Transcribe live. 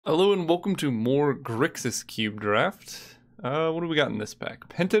Hello and welcome to more Grixis Cube draft. What do we got in this pack?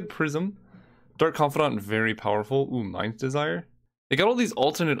 Pented Prism, Dark Confidant, very powerful. Ooh, Mind's Desire. They got all these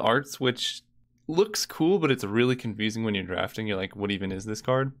alternate arts, which looks cool, but it's really confusing when you're drafting. You're like, what even is this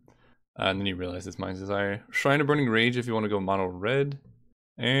card? And then you realize it's Mind's Desire. Shrine of Burning Rage if you want to go mono red.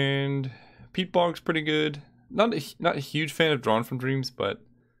 And Peat Bog's pretty good. Not a huge fan of Drawn from Dreams, but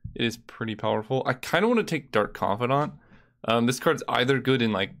it is pretty powerful. I kind of want to take Dark Confidant. This card's either good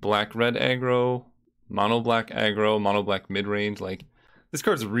in like black-red aggro, mono-black aggro, mono-black mid-range. Like, this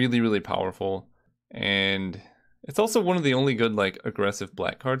card's really powerful. And it's also one of the only good like aggressive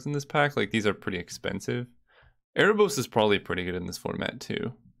black cards in this pack. Like, these are pretty expensive. Erebos is probably pretty good in this format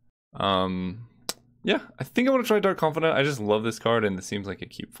too. Yeah, I think I want to try Dark Confidant. I just love this card and this seems like a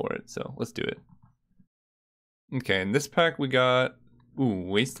cube for it. So let's do it. Okay, in this pack we got, ooh,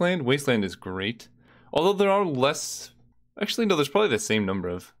 Wasteland. Wasteland is great. Although there are less... Actually, no, there's probably the same number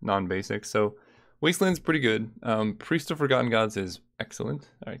of non-basics, so Wasteland's pretty good. Priest of Forgotten Gods is excellent.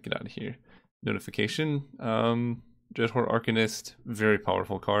 Alright, get out of here. Notification. Dreadhorde Arcanist, very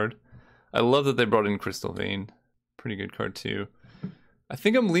powerful card. I love that they brought in Crystal Vein. Pretty good card too. I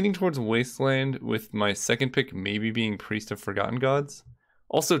think I'm leaning towards Wasteland with my second pick maybe being Priest of Forgotten Gods.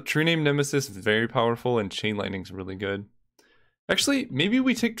 Also, True Name Nemesis is very powerful and Chain Lightning's really good. Actually, maybe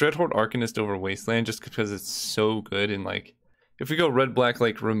we take Dreadhorde Arcanist over Wasteland just because it's so good and like, if we go red-black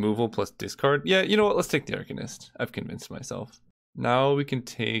like removal plus discard, yeah, you know what, let's take the Arcanist. I've convinced myself. Now we can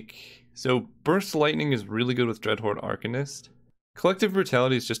take, so Burst Lightning is really good with Dreadhorde Arcanist. Collective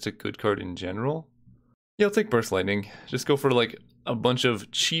Brutality is just a good card in general. Yeah, I'll take Burst Lightning. Just go for like a bunch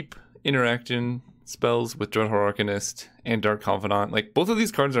of cheap interaction spells with Dreadhorde Arcanist and Dark Confidant. Like, both of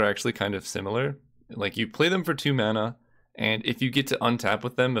these cards are actually kind of similar. Like, you play them for 2 mana, and if you get to untap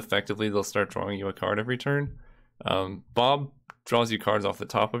with them, effectively they'll start drawing you a card every turn. Bob draws you cards off the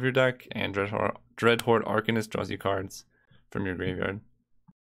top of your deck, and Dreadhorde Arcanist draws you cards from your graveyard.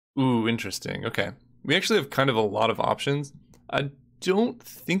 Ooh, interesting. Okay. We actually have kind of a lot of options. I don't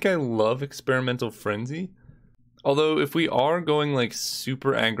think I love Experimental Frenzy. Although, if we are going like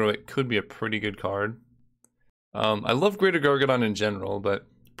super aggro, it could be a pretty good card. I love Greater Gargadon in general, but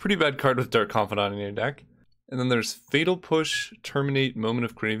pretty bad card with Dark Confidant in your deck. And then there's Fatal Push, Terminate, Moment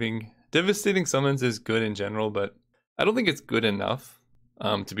of Craving. Devastating Summons is good in general, but I don't think it's good enough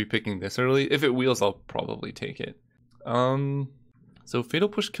to be picking this early. If it wheels, I'll probably take it. So Fatal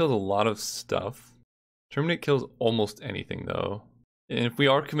Push kills a lot of stuff. Terminate kills almost anything though. And if we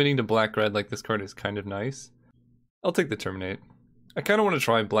are committing to black-red, like this card is kind of nice, I'll take the Terminate. I kind of want to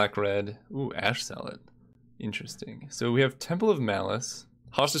try black-red. Ooh, Ash Salad. Interesting. So we have Temple of Malice.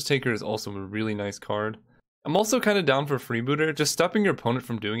 Hostage Taker is also a really nice card. I'm also kind of down for Freebooter, just stopping your opponent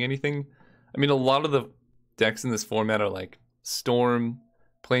from doing anything. I mean, a lot of the decks in this format are like Storm,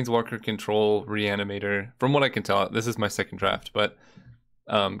 Planeswalker Control, Reanimator. From what I can tell, this is my second draft, but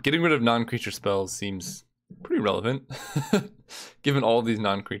getting rid of non-creature spells seems pretty relevant, given all these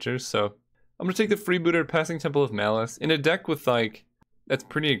non-creatures. So I'm going to take the Freebooter, passing Temple of Malice. In a deck with like, that's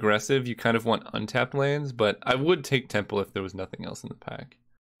pretty aggressive, you kind of want untapped lands, but I would take Temple if there was nothing else in the pack.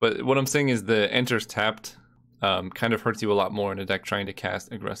 But what I'm saying is the enters tapped kind of hurts you a lot more in a deck trying to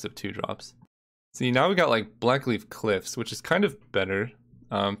cast aggressive 2-drops. See, now we got like Blackleaf Cliffs, which is kind of better.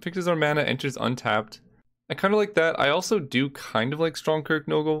 Fixes our mana, enters untapped. I kind of like that. I also do kind of like Strongkirk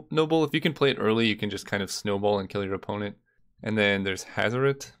Noble. If you can play it early, you can just kind of snowball and kill your opponent. And then there's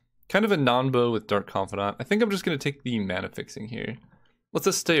Hazoret. Kind of a non-bow with Dark Confidant. I think I'm just going to take the mana fixing here. Let's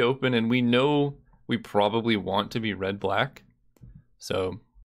just stay open, and we know we probably want to be red-black. So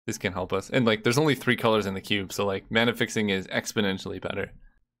this can help us. And like, there's only 3 colors in the cube, so like, mana fixing is exponentially better.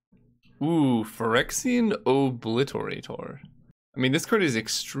 Ooh, Phyrexian Obliterator. I mean, this card is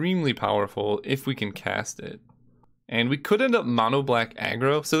extremely powerful if we can cast it. And we could end up mono black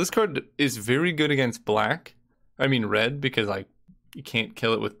aggro. So this card is very good against black. I mean red, because like, you can't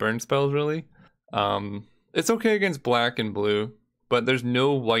kill it with burn spells really. It's okay against black and blue, but there's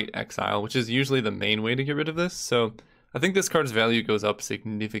no white exile, which is usually the main way to get rid of this. So I think this card's value goes up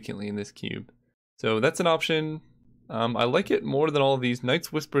significantly in this cube. So that's an option. I like it more than all of these.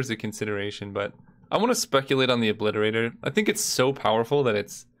 Night's Whisper is a consideration, but I want to speculate on the Obliterator. I think it's so powerful that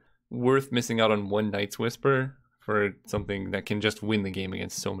it's worth missing out on one Night's Whisper for something that can just win the game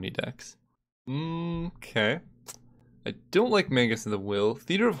against so many decks. Okay. I don't like Magus of the Will.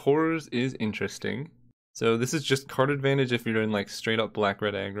 Theater of Horrors is interesting. So this is just card advantage if you're doing like straight up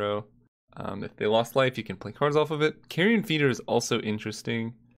black-red aggro. If they lost life, you can play cards off of it. Carrion Feeder is also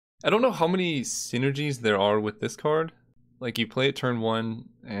interesting. I don't know how many synergies there are with this card. Like, you play it turn 1,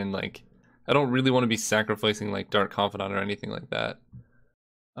 and like, I don't really want to be sacrificing like Dark Confidant or anything like that.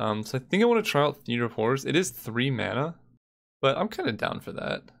 So I think I want to try out Theater of Horrors. It is 3 mana, but I'm kind of down for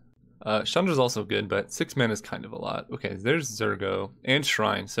that. Chandra's also good, but 6 mana is kind of a lot. Okay, there's Zergo and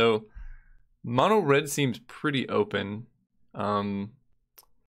Shrine. So mono red seems pretty open,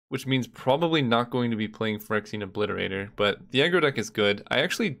 which means probably not going to be playing Phyrexian Obliterator, but the aggro deck is good. I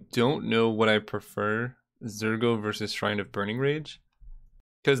actually don't know what I prefer, Zergo versus Shrine of Burning Rage,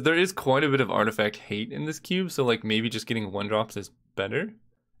 because there is quite a bit of artifact hate in this cube, so like maybe just getting 1-drops is better,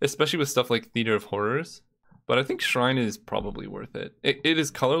 especially with stuff like Theater of Horrors. But I think Shrine is probably worth it. It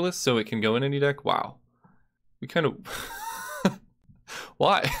is colorless, so it can go in any deck. Wow. We kind of...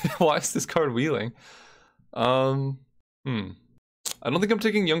 Why? Why is this card wheeling? I don't think I'm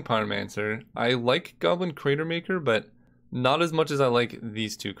taking Young Pyromancer. I like Goblin Cratermaker, but not as much as I like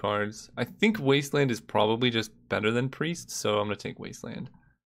these 2 cards. I think Wasteland is probably just better than Priest, so I'm going to take Wasteland.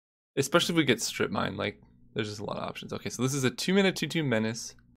 Especially if we get Strip Mine, like, there's just a lot of options. Okay, so this is a 2-mana 2/2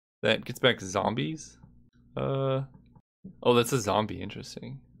 Menace that gets back zombies. Oh, that's a zombie,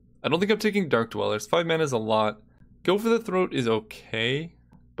 interesting. I don't think I'm taking Dark Dwellers. 5 mana is a lot. Go for the Throat is okay,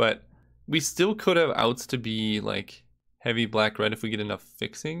 but we still could have outs to be, like, heavy black-red if we get enough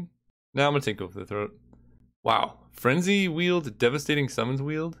fixing. Now I'm gonna take Go for the Throat. Wow. Frenzy Wield, Devastating Summons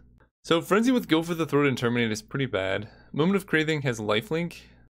Wield. So Frenzy with Go for the Throat and Terminate is pretty bad. Moment of Craving has lifelink,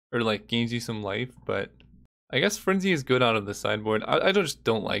 or like gains you some life, but I guess Frenzy is good out of the sideboard. I just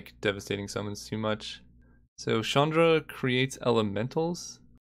don't like Devastating Summons too much. So Chandra creates Elementals.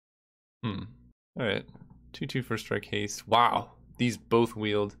 Alright. 2/2 for Strike Haste. Wow. These both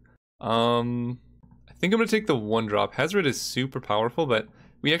wield. I think I'm gonna take the 1-drop. Hazard is super powerful, but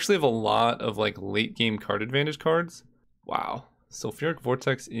we actually have a lot of like late game card advantage cards. Wow. Sulfuric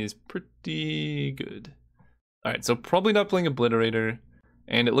Vortex is pretty good. Alright, so probably not playing Obliterator.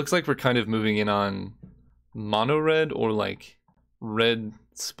 And it looks like we're kind of moving in on mono red or like red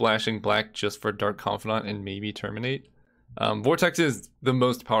splashing black just for Dark Confidant and maybe Terminate. Vortex is the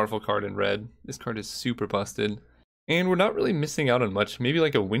most powerful card in red. This card is super busted. And we're not really missing out on much. Maybe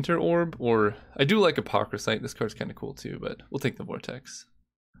like a Winter Orb, or I do like Apocryphite. This card's kind of cool too, but we'll take the Vortex.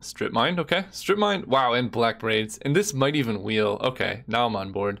 Strip Mine, okay. Strip Mine, wow, and Black Braids. And this might even wheel. Okay, now I'm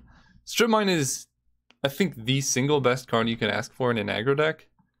on board. Strip Mine is, I think, the single best card you can ask for in an aggro deck.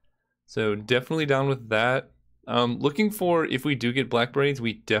 So definitely down with that. Looking for, if we do get Black Braids,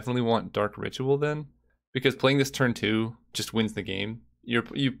 we definitely want Dark Ritual then. Because playing this turn 2 just wins the game.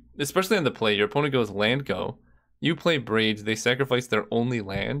 You especially on the play, your opponent goes land go. You play Braids, they sacrifice their only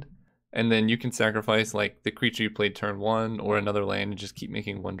land. And then you can sacrifice like the creature you played turn 1 or another land and just keep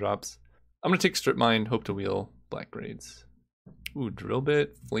making 1-drops. I'm going to take Strip Mine, hope to wheel Black Braids. Ooh, Drill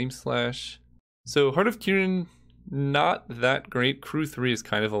Bit, Flame Slash. So Heart of Kirin, not that great. Crew 3 is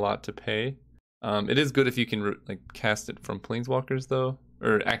kind of a lot to pay. It is good if you can like cast it from Planeswalkers though,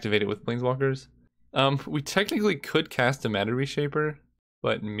 or activate it with Planeswalkers. We technically could cast a Matter Reshaper,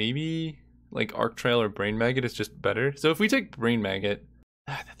 but maybe like Arc Trail or Brain Maggot is just better. So if we take Brain Maggot,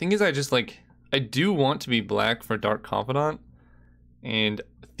 the thing is I do want to be black for Dark Confidant, and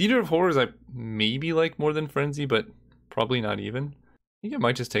Theater of Horrors I maybe like more than Frenzy, but probably not even. I think I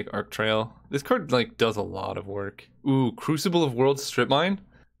might just take Arc Trail. This card like does a lot of work. Ooh, Crucible of Worlds Strip Mine.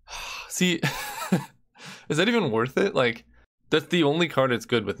 See, is that even worth it? Like, that's the only card that's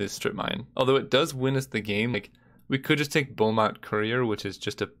good with this Strip Mine. Although it does win us the game. Like, we could just take Beaumont Courier, which is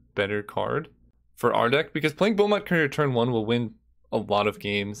just a better card for our deck, because playing Beaumont Courier turn 1 will win a lot of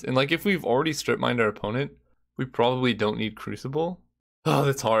games. And like, if we've already Strip Mined our opponent, we probably don't need Crucible. Oh,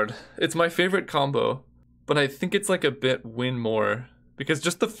 that's hard. It's my favorite combo, but I think it's like a bit win more, because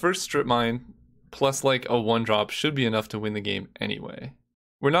just the first Strip Mine plus like a 1-drop should be enough to win the game anyway.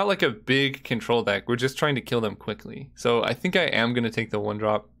 We're not like a big control deck, we're just trying to kill them quickly. So I think I am going to take the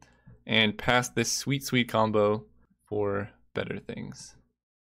 1-drop and pass this sweet, sweet combo for better things.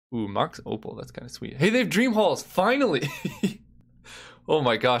 Ooh, Mox Opal, that's kind of sweet. Hey, they have Dream Halls, finally! Oh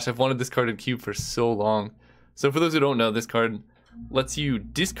my gosh, I've wanted this card in Cube for so long. So for those who don't know, this card lets you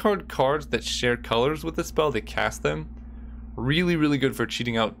discard cards that share colors with the spell to cast them. Really, really good for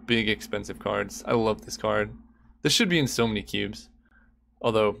cheating out big, expensive cards. I love this card. This should be in so many cubes.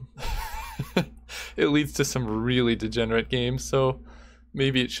 Although, it leads to some really degenerate games, so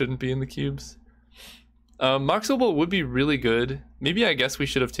maybe it shouldn't be in the cubes. Mox Opal would be really good. Maybe I guess we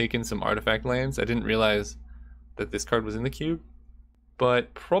should have taken some artifact lands. I didn't realize that this card was in the cube.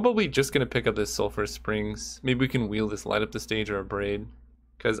 But probably just going to pick up this Sulphur Springs. Maybe we can wheel this Light Up the Stage or a Braid.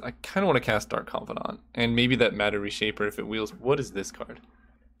 Because I kind of want to cast Dark Confidant. And maybe that Matter Reshaper if it wheels. What is this card?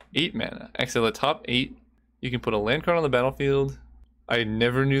 8 mana. Exile the top 8. You can put a land card on the battlefield. I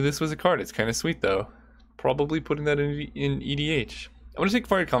never knew this was a card. It's kind of sweet though. Probably putting that in EDH. I'm gonna take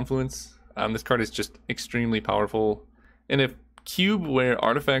Fire Confluence. This card is just extremely powerful. In a cube where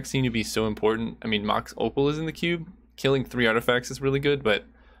artifacts seem to be so important, I mean, Mox Opal is in the cube. Killing 3 artifacts is really good, but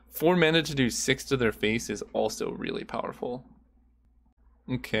 4 mana to do 6 to their face is also really powerful.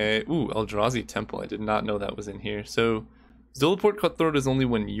 Okay, ooh, Eldrazi Temple. I did not know that was in here. So, Zulaport Cutthroat is only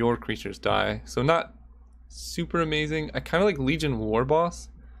when your creatures die, so not super amazing. I kind of like Legion Warboss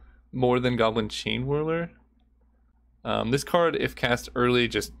more than Goblin Chain Whirler. This card, if cast early,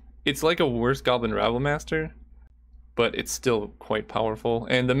 it's like a worse Goblin Rabblemaster, but it's still quite powerful.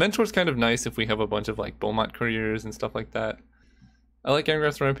 And the Mentor's kind of nice if we have a bunch of like Beaumont Couriers and stuff like that. I like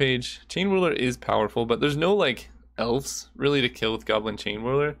Angrath's Rampage. Chain Whirler is powerful, but there's no like elves really to kill with Goblin Chain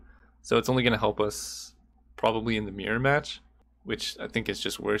Whirler, so it's only going to help us probably in the mirror match, which I think is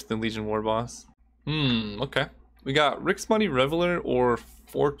just worse than Legion Warboss. Okay. We got Rick's Money Reveler or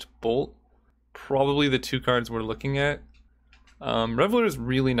Forked Bolt. Probably the 2 cards we're looking at. Reveler is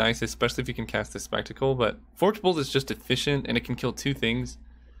really nice, especially if you can cast the Spectacle, but Forked Bolt is just efficient and it can kill 2 things.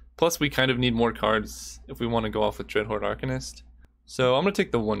 Plus we kind of need more cards if we want to go off with Dreadhorde Arcanist. So I'm going to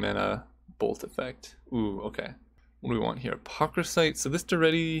take the 1 mana Bolt effect. Ooh, okay. What do we want here? Apocryphite. So this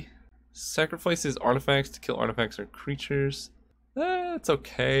already sacrifices artifacts to kill artifacts or creatures. It's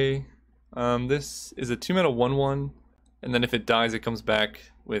okay. This is a 2 mana 1/1, and then if it dies, it comes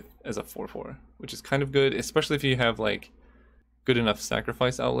back as a 4/4, which is kind of good, especially if you have like good enough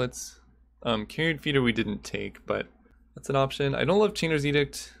sacrifice outlets. Carried Feeder we didn't take, but that's an option. I don't love Chainer's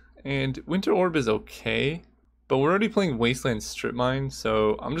Edict, and Winter Orb is okay, but we're already playing Wasteland Strip Mine,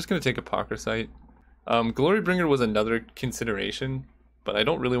 so I'm just gonna take Apocryphite. Glorybringer was another consideration, but I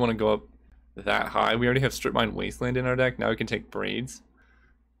don't really want to go up that high. We already have Strip Mine Wasteland in our deck. Now we can take Braids.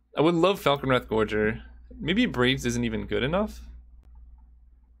 I would love Falconwrath Gorger. Maybe Braids isn't even good enough,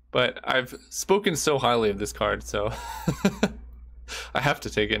 but I've spoken so highly of this card, so I have to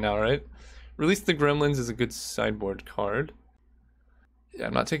take it now, right? Release the Gremlins is a good sideboard card. Yeah,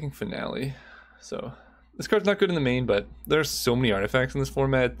 I'm not taking Finale. So this card's not good in the main, but there are so many artifacts in this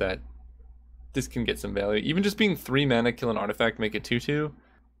format that this can get some value. Even just being 3 mana, kill an artifact, make it 2/2.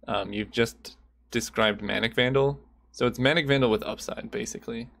 You've just described Manic Vandal. So it's Manic Vandal with upside,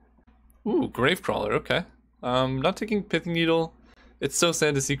 basically. Ooh, Gravecrawler, okay. Not taking Pithing Needle. It's so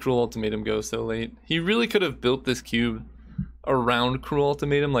sad to see Cruel Ultimatum go so late. He really could have built this cube around Cruel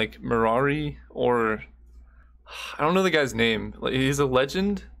Ultimatum, like Mirari, or I don't know the guy's name. He's a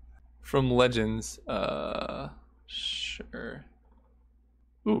legend from Legends. Sure.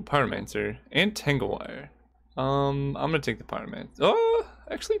 Ooh, Pyromancer and Tanglewire. I'm gonna take the Pyromancer. Oh,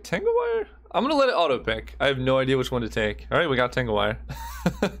 actually Tanglewire? I'm gonna let it auto pick. I have no idea which one to take. Alright, we got Tanglewire.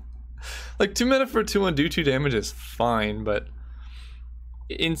 Like 2 mana for 2/1 do 2 damage is fine, but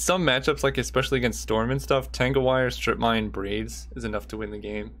in some matchups, like especially against Storm and stuff, Tanglewire, Strip Mine, Braids is enough to win the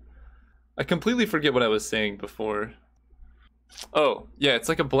game. I completely forget what I was saying before. Oh, yeah, it's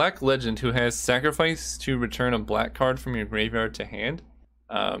like a black legend who has sacrifice to return a black card from your graveyard to hand.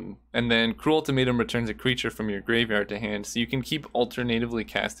 And then Cruel Ultimatum returns a creature from your graveyard to hand, so you can keep alternatively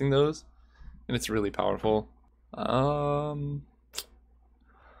casting those, and it's really powerful. I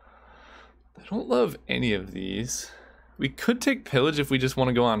don't love any of these. We could take Pillage if we just want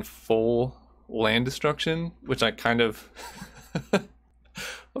to go on full land destruction, which I kind of...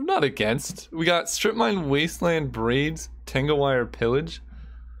 I'm not against. We got Strip Mine, Wasteland, Braids, Tanglewire, Pillage.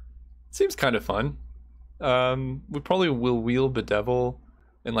 Seems kind of fun. We probably will wheel Bedevil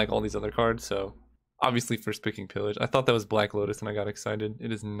and like all these other cards, so obviously first picking Pillage. I thought that was Black Lotus and I got excited.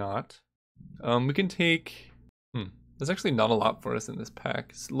 It is not. We can take... There's actually not a lot for us in this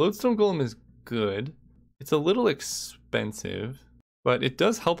pack. Lodestone Golem is good. It's a little expensive, but it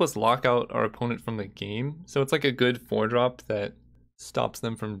does help us lock out our opponent from the game. So it's like a good 4-drop that stops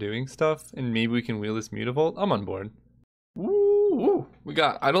them from doing stuff, and maybe we can wheel this Mutavault. I'm on board. Woo! We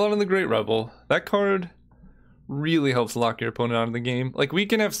got Eidolon and the Great Rebel. That card really helps lock your opponent out of the game. Like, we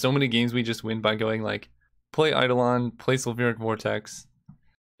can have so many games we just win by going like, play Eidolon, play Sulfuric Vortex.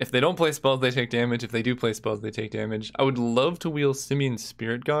 If they don't play spells, they take damage. If they do play spells, they take damage. I would love to wheel Simian's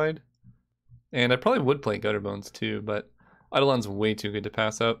Spirit Guide. And I probably would play Gutterbones too, but Eidolon's way too good to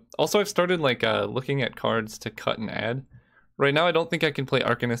pass up. Also, I've started like looking at cards to cut and add. Right now, I don't think I can play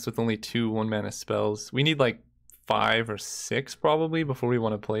Arcanist with only 2 1-mana spells. We need like 5 or 6 probably before we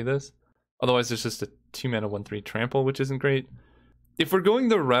want to play this. Otherwise, it's just a 2-mana 1/3 trample, which isn't great. If we're going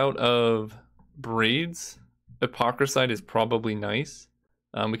the route of Braids, Apocryphite is probably nice.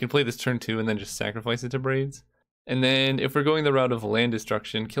 We can play this turn 2 and then just sacrifice it to Braids. And then if we're going the route of land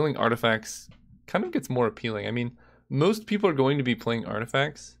destruction, killing artifacts kind of gets more appealing. I mean, most people are going to be playing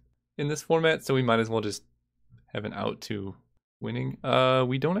artifacts in this format, so we might as well just have an out to winning.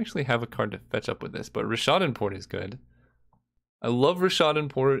 We don't actually have a card to fetch up with this, but Rashad Import is good. I love Rashad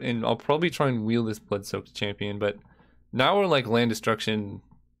Import, and I'll probably try and wheel this Blood-Soaked Champion, but now our like land destruction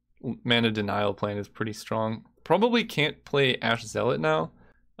mana denial plan is pretty strong. Probably can't play Ash Zealot now.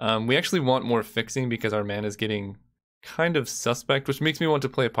 We actually want more fixing because our mana is getting kind of suspect, which makes me want to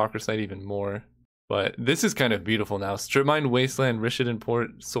play Apocryphite even more. But this is kind of beautiful now. Strip Mine, Wasteland, Rashad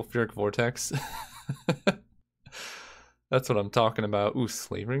Import, Sulfuric Vortex. That's what I'm talking about. Ooh,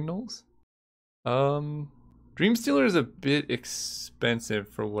 Slavering Knolls? Dreamstealer is a bit expensive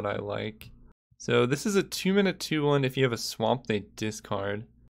for what I like. So this is a 2-mana 2/1. If you have a swamp, they discard.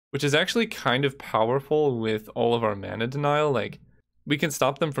 Which is actually kind of powerful with all of our mana denial. Like, we can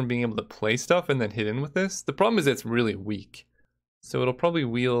stop them from being able to play stuff and then hit in with this. The problem is it's really weak. So it'll probably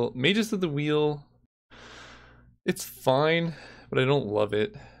wheel Mages of the Wheel. It's fine, but I don't love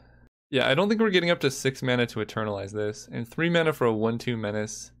it. Yeah, I don't think we're getting up to 6 mana to eternalize this. And 3 mana for a 1/2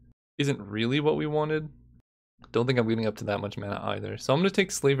 menace isn't really what we wanted. Don't think I'm getting up to that much mana either. So I'm going to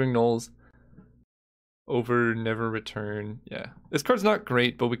take Slavering Knolls over Never Return. Yeah, this card's not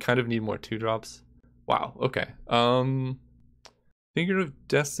great, but we kind of need more 2-drops. Wow, okay. Finger of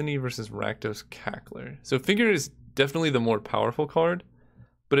Destiny versus Rakdos Cackler. So Finger is definitely the more powerful card,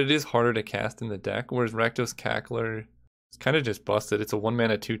 but it is harder to cast in the deck, whereas Rakdos Cackler is kind of just busted. It's a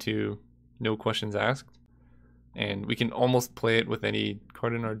 1-mana 2/2, no questions asked. And we can almost play it with any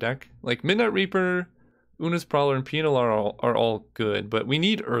card in our deck. Like Midnight Reaper, Una's Prowler, and Penal are all good, but we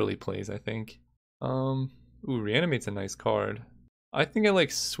need early plays, I think. Ooh, Reanimate's a nice card. I think I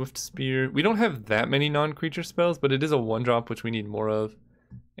like Swift Spear. We don't have that many non-creature spells, but it is a 1-drop, which we need more of.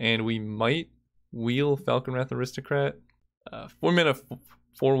 And we might wheel Falconwrath Aristocrat. 4 mana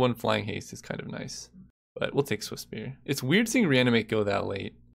 4/1 Flying Haste is kind of nice. But we'll take Swift Spear. It's weird seeing Reanimate go that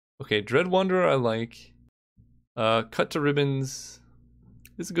late. Okay, Dread Wanderer I like. Cut to Ribbons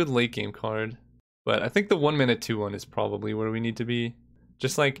is a good late game card. But I think the 1-mana 2/1 is probably where we need to be.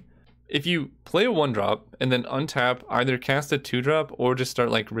 Just like, if you play a 1-drop and then untap, either cast a 2-drop or just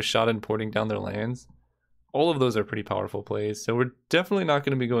start like Rashad importing down their lands, all of those are pretty powerful plays. So we're definitely not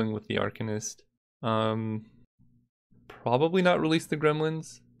going to be going with the Arcanist. Probably not release the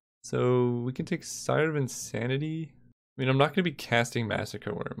Gremlins. So we can take Sire of Insanity. I mean, I'm not going to be casting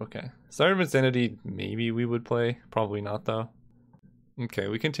Massacre Worm. Okay. Sire of Insanity, maybe we would play. Probably not though. Okay,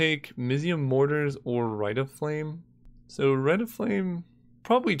 we can take Mizium Mortars or Rite of Flame. So Rite of Flame,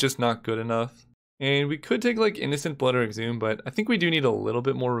 probably just not good enough. And we could take like Innocent Blood or Exhume, but I think we do need a little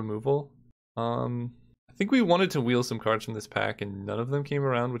bit more removal. I think we wanted to wheel some cards from this pack and none of them came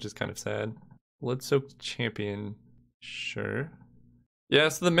around, which is kind of sad. Blood-Soaked Champion, sure. Yeah,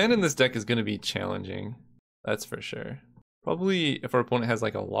 so the mana in this deck is going to be challenging. That's for sure. Probably if our opponent has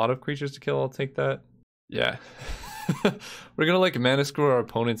like a lot of creatures to kill, I'll take that. Yeah. We're gonna like mana screw our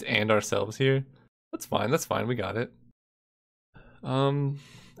opponents and ourselves here. That's fine, we got it. I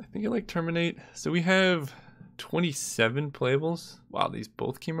think I like Terminate. So we have 27 playables. Wow, these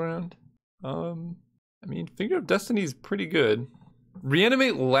both came around. I mean, Finger of Destiny is pretty good.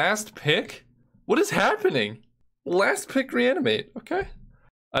 Reanimate last pick? What is happening? Last pick Reanimate, okay.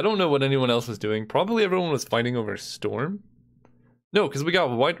 I don't know what anyone else was doing. Probably everyone was fighting over Storm. No, because we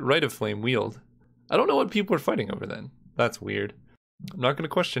got Rite of Flame wheeled. I don't know what people were fighting over then. That's weird. I'm not going to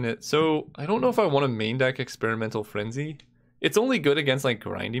question it. So, I don't know if I want to main deck Experimental Frenzy. It's only good against like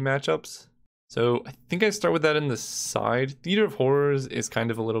grindy matchups. So, I think I start with that in the side. Theater of Horrors is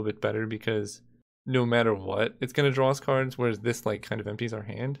kind of a little bit better because no matter what, it's going to draw us cards, whereas this like kind of empties our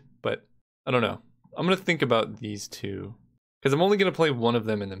hand. But, I don't know. I'm going to think about these two. Because I'm only going to play one of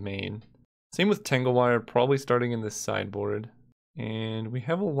them in the main. Same with Tanglewire, probably starting in the sideboard. And we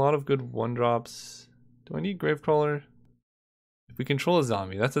have a lot of good 1-drops. Do I need Gravecrawler? If we control a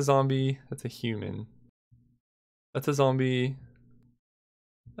zombie, that's a zombie, that's a human. That's a zombie.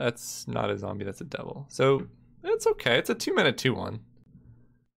 That's not a zombie, that's a devil. So, it's okay, it's a 2-mana 2/1.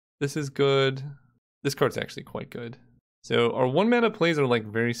 This is good. This card's actually quite good. So, our 1-mana plays are like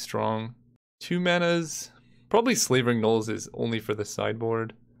very strong. 2 manas, probably Slavering Knolls is only for the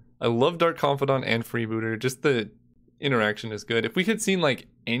sideboard. I love Dark Confidant and Freebooter, just the interaction is good. If we had seen like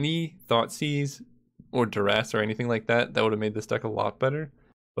any Thoughtseize or Duress or anything like that, that would have made this deck a lot better.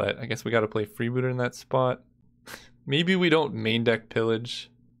 But I guess we got to play Freebooter in that spot. Maybe we don't main deck Pillage.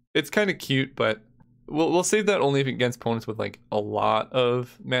 It's kind of cute, but we'll save that only against opponents with like a lot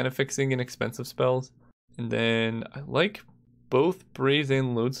of mana fixing and expensive spells. And then I like both Braze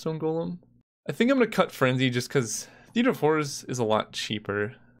and Lodestone Golem. I think I'm going to cut Frenzy just because Theater of Horrors is a lot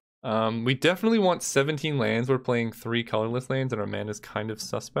cheaper. We definitely want 17 lands. We're playing 3 colorless lands and our mana is kind of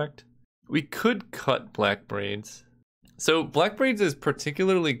suspect. We could cut Black Braids. So Black Braids is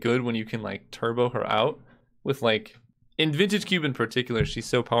particularly good when you can like turbo her out with like, in Vintage Cube in particular, she's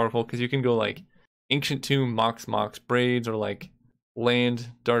so powerful because you can go like Ancient Tomb, Mox Braids, or like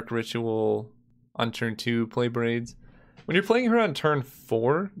land Dark Ritual on turn 2, play Braids. When you're playing her on turn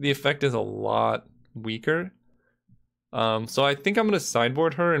 4, the effect is a lot weaker. So I think I'm going to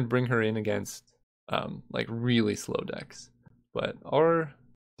sideboard her and bring her in against like really slow decks. But our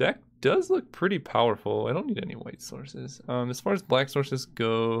deck does look pretty powerful. I don't need any white sources. As far as black sources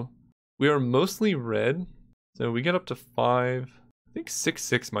go, we are mostly red. So we get up to 5. I think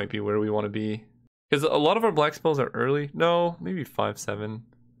 6/6 might be where we want to be. Because a lot of our black spells are early. No, maybe 5/7.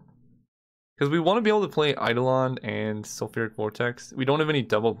 Because we want to be able to play Eidolon and Sulfuric Vortex. We don't have any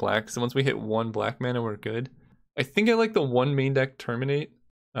double black, so once we hit 1 black mana, we're good. I think I like the 1 main deck Terminate.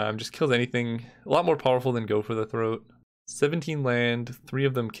 Just kills anything. A lot more powerful than Go for the Throat. 17 land, 3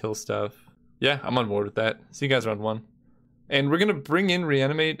 of them kill stuff. Yeah, I'm on board with that. See you guys round 1. And we're going to bring in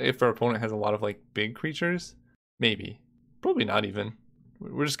Reanimate if our opponent has a lot of like big creatures. Maybe. Probably not even.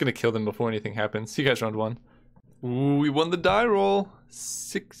 We're just going to kill them before anything happens. See you guys round 1. Ooh, we won the die roll.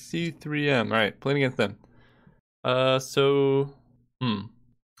 63M. Alright, playing against them. This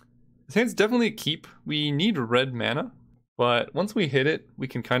hand's definitely a keep. We need red mana, but once we hit it, we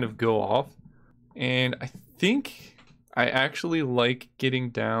can kind of go off. And I think I actually like getting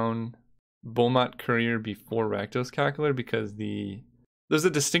down Beaumont Courier before Rakdos Calculator because there's a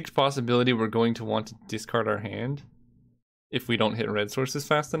distinct possibility we're going to want to discard our hand if we don't hit red sources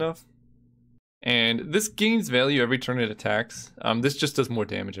fast enough. And this gains value every turn it attacks. This just does more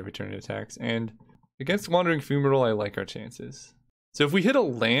damage every turn it attacks. And against Wandering Fumarole, I like our chances. So if we hit a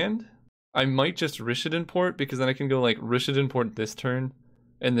land, I might just Rishadan Port because then I can go like Rishadan Port this turn,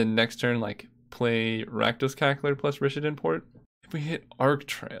 and then next turn like play Rakdos Cackler plus Rishadan Port. If we hit Arc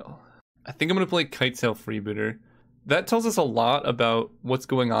Trail, I think I'm going to play Kitesail Freebooter. That tells us a lot about what's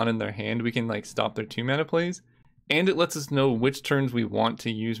going on in their hand. We can like stop their 2 mana plays. And it lets us know which turns we want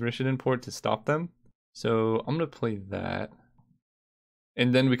to use Rishadan Port to stop them. So I'm going to play that.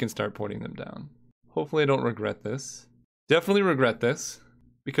 And then we can start porting them down. Hopefully I don't regret this. Definitely regret this.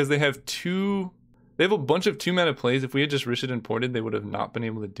 Because they have a bunch of 2 mana plays. If we had just Rishadan Ported, they would have not been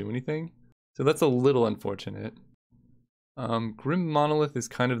able to do anything. So that's a little unfortunate. Grim Monolith is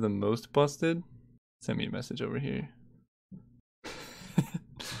kind of the most busted. Send me a message over here.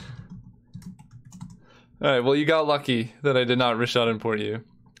 Alright, well you got lucky that I did not Rishadan Port you.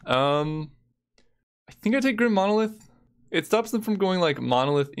 I think I take Grim Monolith. It stops them from going like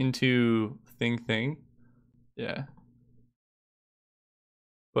Monolith into thing. Yeah.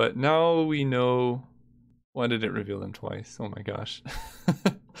 But now we know... Why did it reveal them twice? Oh my gosh.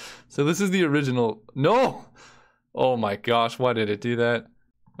 So this is the original... No! Oh my gosh, why did it do that?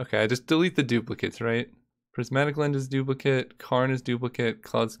 Okay, I just delete the duplicates, right? Prismatic Lens is duplicate, Karn is duplicate,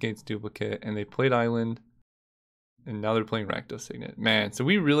 Cloudskate's duplicate, and they played Island. And now they're playing Rakdos Signet. Man, so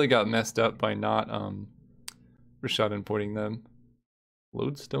we really got messed up by not Rishadan porting them.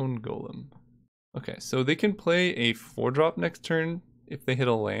 Lodestone Golem. Okay, so they can play a 4-drop next turn if they hit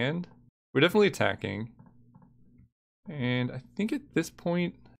a land. We're definitely attacking. And I think at this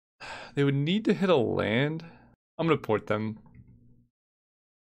point, they would need to hit a land. I'm going to port them.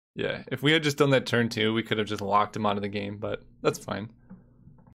 Yeah, if we had just done that turn 2, we could have just locked them out of the game, but that's fine.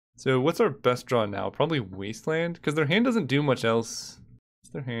 So what's our best draw now? Probably Wasteland, because their hand doesn't do much else.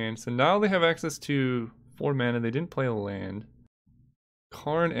 It's their hand. So now they have access to 4 mana. They didn't play a land.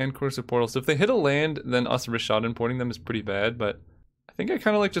 Karn and Corrosive Portal. So if they hit a land, then us Rishadan porting them is pretty bad, but I think I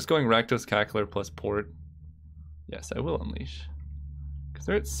kind of like just going Rakdos Cackler plus port. Yes, I will Unleash. Because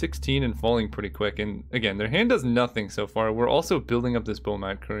they're at 16 and falling pretty quick. And again, their hand does nothing so far. We're also building up this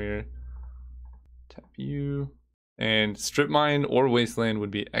Beaumont Courier. Tap you. And Strip Mine or Wasteland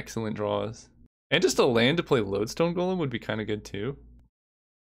would be excellent draws. And just a land to play Lodestone Golem would be kind of good too.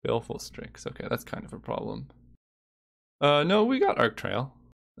 Baleful Strix. Okay, that's kind of a problem. No, we got Arc Trail.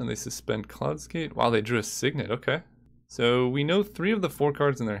 And they suspend Cloudskate. Wow, they drew a Signet. Okay. So we know 3 of the 4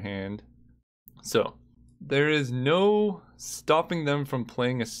 cards in their hand. So there is no stopping them from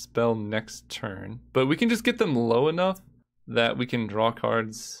playing a spell next turn. But we can just get them low enough that we can draw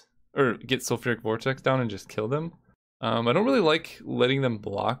cards or get Sulfuric Vortex down and just kill them. I don't really like letting them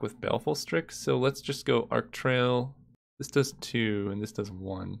block with Baleful Strix, so let's just go Arc Trail. This does 2 and this does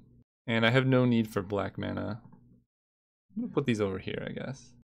 1. And I have no need for black mana. I'm gonna put these over here, I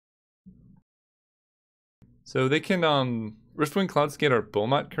guess. So they can Riftwing Cloudskate or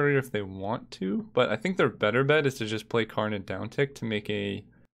Beaumont Courier if they want to, but I think their better bet is to just play Karn and Downtick to make a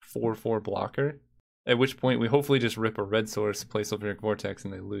 4/4 blocker. At which point we hopefully just rip a red source, play Sulfuric Vortex,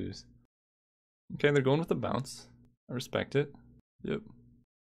 and they lose. Okay, they're going with the bounce. I respect it. Yep.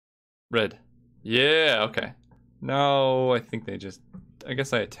 Red. Yeah, okay. Now I think they just... I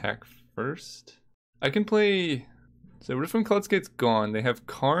guess I attack first. I can play... So Riftwind Cloudskate's gone. They have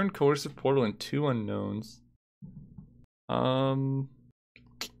Karn, Coercive Portal, and 2 unknowns. I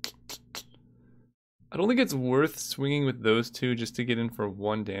don't think it's worth swinging with those 2 just to get in for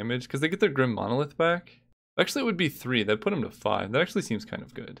 1 damage, because they get their Grim Monolith back. Actually, it would be 3. That'd put them to 5. That actually seems kind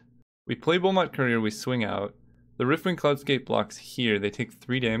of good. We play Beaumont Courier, we swing out. The Riftwind Cloudskate blocks here. They take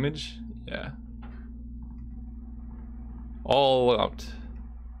 3 damage. Yeah. All out.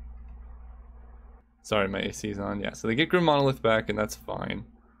 Sorry, my AC's on. Yeah, so they get Grim Monolith back, and that's fine.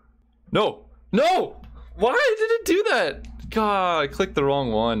 No! No! Why did it do that? God, I clicked the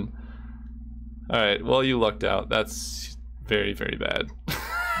wrong one. Alright, well, you lucked out. That's very, very bad.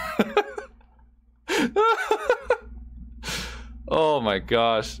 Oh my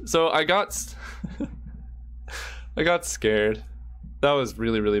gosh. So I got scared. That was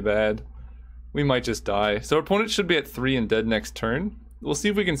really, really bad. We might just die. So our opponent should be at 3 and dead next turn. We'll see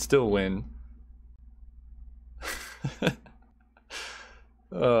if we can still win.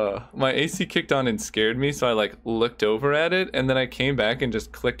 My AC kicked on and scared me, so I like looked over at it, and then I came back and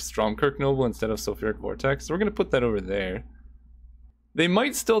just clicked Stormkirk Noble instead of Sulfuric Vortex. So we're gonna put that over there. They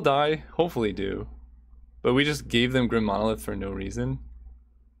might still die, hopefully do. But we just gave them Grim Monolith for no reason.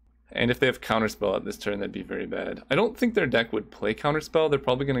 And if they have Counterspell at this turn, that'd be very bad. I don't think their deck would play Counterspell. They're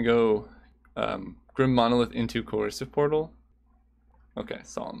probably gonna go Grim Monolith into Coercive Portal. Okay,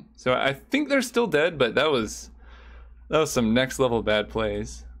 saw him. So I think they're still dead, but that was some next level bad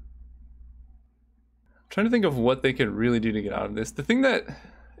plays. I'm trying to think of what they could really do to get out of this. The thing that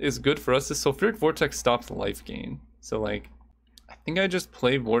is good for us is Sulfuric Vortex stops life gain. So like, I think I just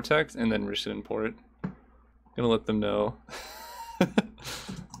play Vortex and then Rishadan Port. Gonna let them know.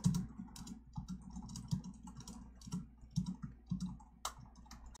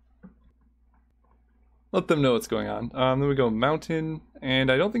 Let them know what's going on. Then we go Mountain, and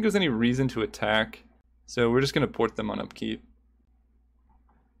I don't think there's any reason to attack. So we're just going to port them on upkeep.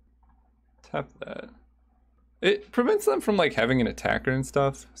 Tap that. It prevents them from like having an attacker and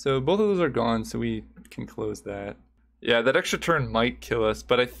stuff. So both of those are gone, so we can close that. Yeah, that extra turn might kill us,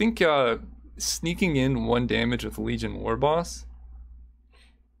 but I think sneaking in 1 damage with Legion Warboss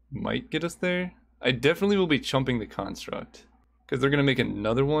might get us there. I definitely will be chumping the Construct, because they're going to make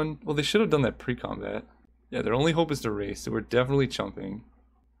another one. Well, they should have done that pre-combat. Yeah, their only hope is to race, so we're definitely chumping.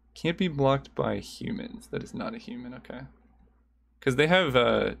 Can't be blocked by humans. That is not a human, okay. Because they have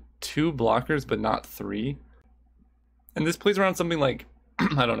 2 blockers, but not 3. And this plays around something like,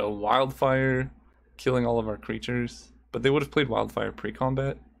 I don't know, Wildfire, killing all of our creatures. But they would have played Wildfire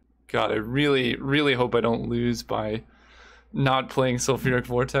pre-combat. God, I really, really hope I don't lose by not playing Sulfuric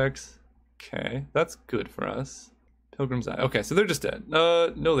Vortex. Okay, that's good for us. Pilgrim's Eye. Okay, so they're just dead.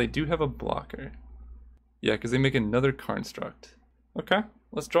 No, they do have a blocker. Yeah, because they make another Construct. Okay,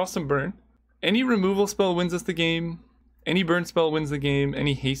 let's draw some burn. Any removal spell wins us the game. Any burn spell wins the game.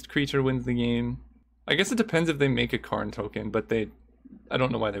 Any haste creature wins the game. I guess it depends if they make a Karn token, but I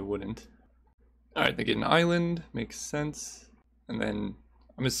don't know why they wouldn't. Alright, they get an island. Makes sense. And then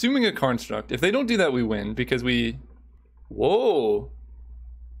I'm assuming a Construct. If they don't do that, we win, because we... Whoa!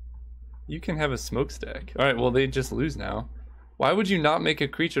 You can have a smokestack. Alright, well, they just lose now. Why would you not make a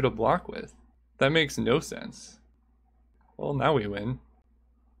creature to block with? That makes no sense. Well, now we win.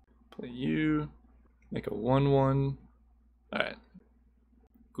 Play you. Make a 1/1. Alright.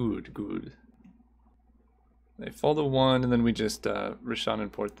 Good, good. They fall to 1, and then we just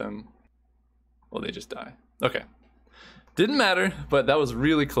Rishadan Port them. Well, they just die. Okay. Didn't matter, but that was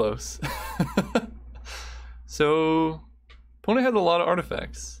really close. So, opponent had a lot of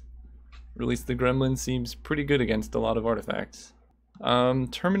artifacts. Release the Gremlin seems pretty good against a lot of artifacts.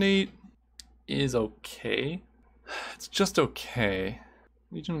 Terminate is okay. It's just okay.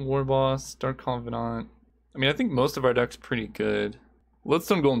 Legion Warboss, Dark Confidant. I mean, I think most of our deck's pretty good.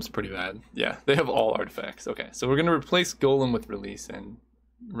 Lodestone Golem's pretty bad. Yeah, they have all artifacts. Okay, so we're gonna replace Golem with Release and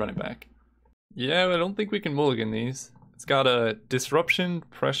run it back. Yeah, I don't think we can mulligan these. It's got a Disruption,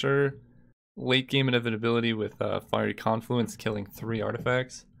 Pressure, late game inevitability with Fiery Confluence killing 3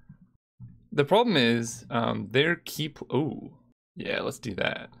 artifacts. The problem is, their key... Oh, yeah, let's do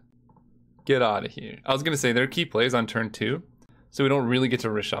that. Get out of here. I was going to say, their key plays on turn 2, so we don't really get to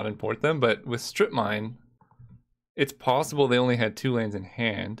Rishadan Port them, but with Strip Mine, it's possible they only had 2 lands in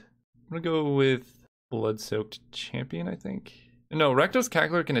hand. I'm going to go with Blood-Soaked Champion, I think. No, Rakdos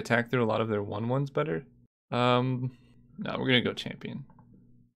Cackler can attack through a lot of their 1/1s better. No, we're going to go Champion.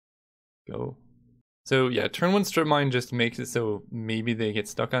 Go. So yeah, turn 1 Strip Mine just makes it so maybe they get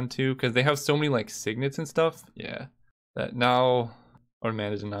stuck on 2, because they have so many like Signets and stuff. Yeah. that now our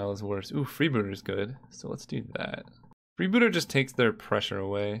mana denial is worse. Ooh, Freebooter is good. So let's do that. Freebooter just takes their pressure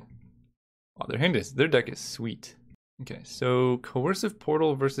away. Oh, their deck is sweet. Okay, so Coercive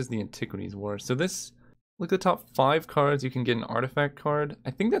Portal versus the Antiquities War. So this, look at the top 5 cards, you can get an artifact card.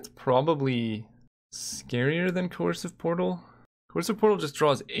 I think that's probably scarier than Coercive Portal. Coercive Portal just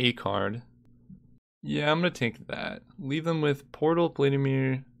draws a card. Yeah, I'm gonna take that. Leave them with Portal,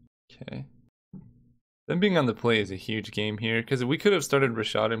 Vladimir. Okay. Them being on the play is a huge game here, because we could have started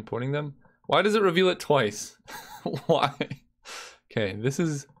Rashad importing them. Why does it reveal it twice? Why? Okay, this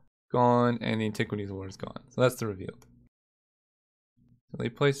is gone, and the Antiquities War is gone. So that's the revealed. So they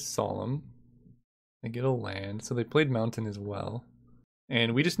play Solemn. They get a land. So they played Mountain as well.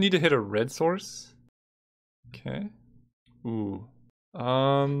 And we just need to hit a red source. Okay. Ooh.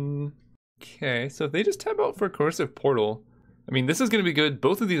 Okay, so if they just tap out for Coercive Portal, I mean, this is going to be good.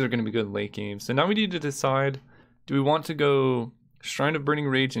 Both of these are going to be good late game. So now we need to decide, do we want to go Shrine of Burning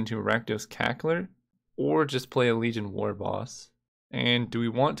Rage into Rakdos Cackler, or just play a Legion War Boss? And do we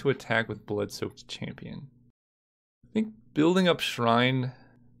want to attack with Blood-Soaked Champion? I think building up Shrine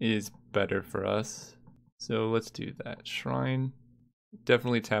is better for us. So let's do that. Shrine,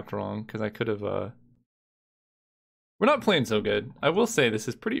 definitely tapped wrong, because I could have... We're not playing so good. I will say this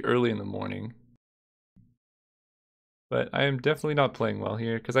is pretty early in the morning. But I am definitely not playing well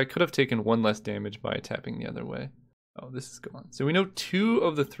here, because I could have taken 1 less damage by tapping the other way. Oh, this is gone. So we know 2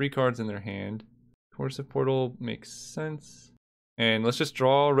 of the 3 cards in their hand. Coercive Portal makes sense. And let's just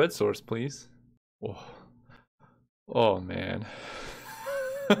draw a red source, please. Oh, oh man.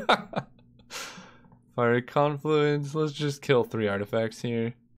 Fiery Confluence. Let's just kill 3 artifacts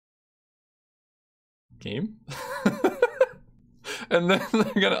here. Game? And then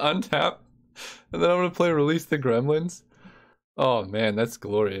they're gonna untap. And then I'm gonna play Release the Gremlins. Oh man, that's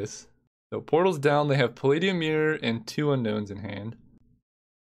glorious. So Portal's down, they have Palladium Mirror and 2 unknowns in hand.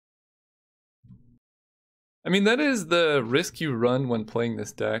 I mean, that is the risk you run when playing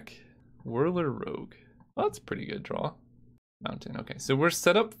this deck. Whirler Rogue. Oh, that's a pretty good draw. Mountain, okay. So we're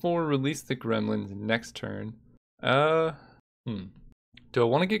set up for Release the Gremlins next turn. Do I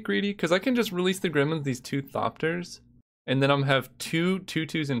want to get greedy? Because I can just release the Gremlins, these 2 Thopters, and then I'm have 2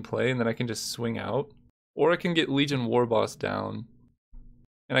 2/2s in play, and then I can just swing out. Or I can get Legion War Boss down,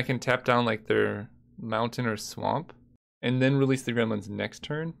 and I can tap down like their Mountain or Swamp, and then release the Gremlins next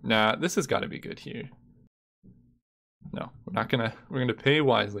turn. Nah, this has got to be good here. No, we're gonna pay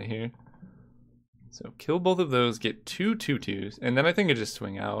wisely here. So kill both of those, get 2 2/2s, and then I think I just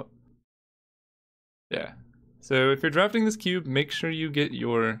swing out. Yeah. So if you're drafting this cube, make sure you get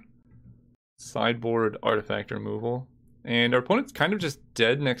your sideboard artifact removal. And our opponent's kind of just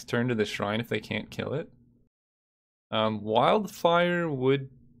dead next turn to the shrine if they can't kill it. Wildfire would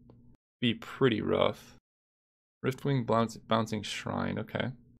be pretty rough. Riftwing bouncing shrine,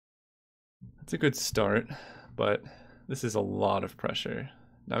 okay. That's a good start, but this is a lot of pressure.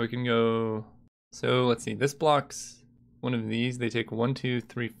 Now we can go... So let's see, this blocks one of these. They take 1, 2,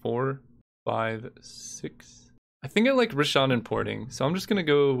 3, 4, 5, 6. I think I like Rishon importing, so I'm just gonna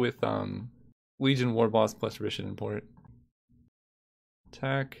go with Legion War Boss plus Rishon import.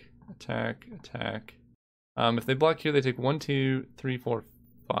 Attack, attack, attack. If they block here, they take 1, 2, 3, 4,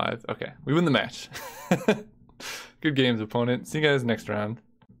 5. Okay, we win the match. Good games, opponent. See you guys next round.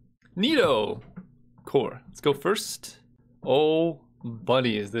 Neato! Core. Let's go first. Oh,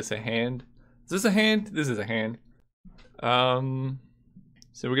 buddy, is this a hand? Is this a hand? This is a hand.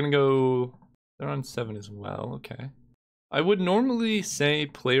 So we're gonna go... They're on 7 as well, okay. I would normally say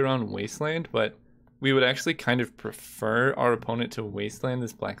play around Wasteland, but we would actually kind of prefer our opponent to Wasteland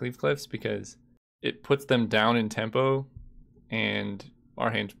this Blackleaf Cliffs because it puts them down in tempo, and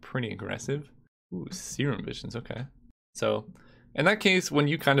our hand's pretty aggressive. Ooh, Serum Visions, okay. So, in that case, when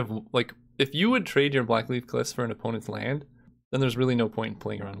you kind of, like, if you would trade your Blackleaf Cliffs for an opponent's land, then there's really no point in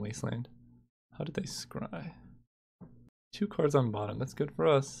playing around Wasteland. How did they scry? 2 cards on bottom, that's good for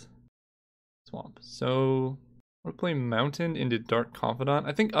us. Swamp. So, we're playing Mountain into Dark Confidant.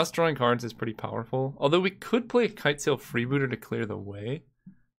 I think us drawing cards is pretty powerful. Although we could play Kitesail Freebooter to clear the way.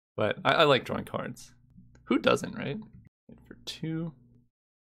 But I like drawing cards. Who doesn't, right? For 2.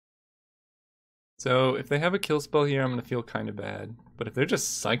 So if they have a kill spell here, I'm going to feel kind of bad. But if they're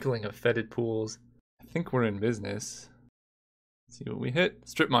just cycling of Fetid Pools, I think we're in business. Let's see what we hit.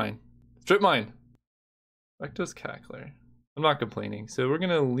 Strip Mine. Strip Mine! Rakdos Cackler. I'm not complaining. So we're going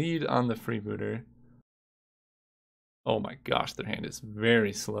to lead on the Freebooter. Oh my gosh, their hand is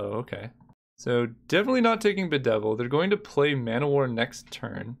very slow. Okay. So definitely not taking Bedevil. They're going to play Mana War next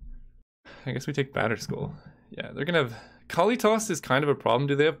turn. I guess we take Batterskull. Yeah, they're going to have... Kalitas is kind of a problem.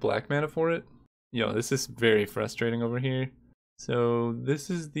 Do they have black mana for it? Yo, this is very frustrating over here. So this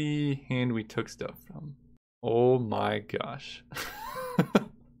is the hand we took stuff from. Oh my gosh.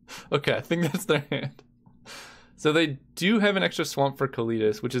 Okay, I think that's their hand. So they do have an extra swamp for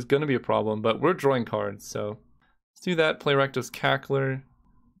Kalitas, which is going to be a problem, but we're drawing cards, so let's do that. Play Rakdos Cackler.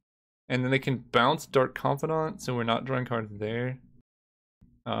 And then they can bounce Dark Confidant, so we're not drawing cards there.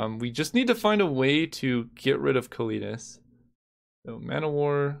 We just need to find a way to get rid of Kalitas. So Mana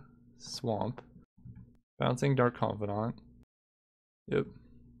War, Swamp, bouncing Dark Confidant. Yep.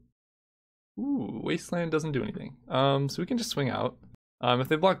 Ooh, Wasteland doesn't do anything. So we can just swing out. If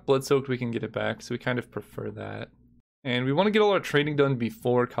they block Blood Soaked, we can get it back, so we kind of prefer that. And we want to get all our trading done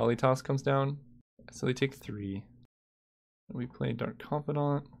before Kalitas comes down. So they take 3. And we play Dark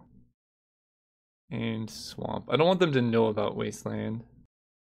Confidant. And Swamp. I don't want them to know about Wasteland.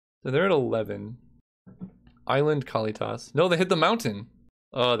 So they're at 11. Island Kalitas. No, they hit the mountain.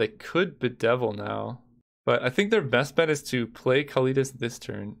 Oh, they could Bedevil now. But I think their best bet is to play Kalitas this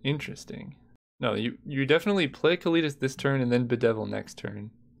turn. Interesting. No, you definitely play Kalitas this turn and then Bedevil next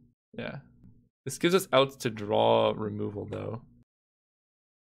turn. Yeah. This gives us outs to draw removal though.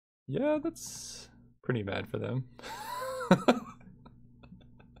 Yeah, that's pretty bad for them.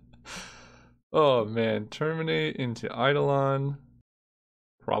 Oh man, terminate into Eidolon.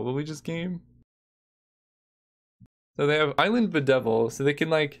 Probably just game. So they have Island Bedevil, so they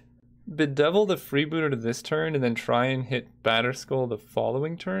can like Bedevil the freebooter to this turn and then try and hit Batterskull the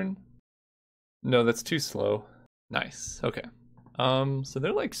following turn. No, that's too slow. Nice. Okay. So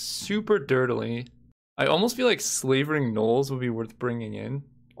they're like super dirtily. I almost feel like Slavering Knolls would be worth bringing in.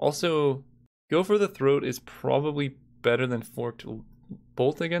 Also, Go for the Throat is probably better than Forked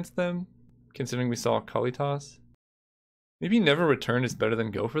Bolt against them, considering we saw Kalitas. Maybe Never Return is better than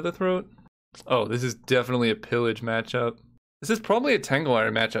Go for the Throat. Oh, this is definitely a Pillage matchup. This is probably a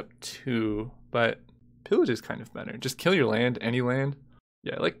Tanglewire matchup too, but Pillage is kind of better. Just kill your land, any land.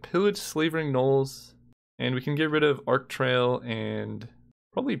 Yeah, I like Pillage, Slavering Knolls, and we can get rid of Arc Trail and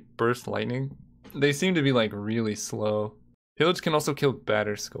probably Burst Lightning. They seem to be like really slow. Pillage can also kill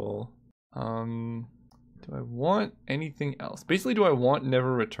Batterskull. Do I want anything else? Basically, do I want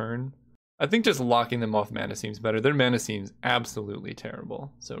Never Return? I think just locking them off mana seems better. Their mana seems absolutely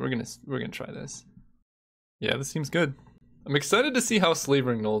terrible. So we're gonna try this. Yeah, this seems good. I'm excited to see how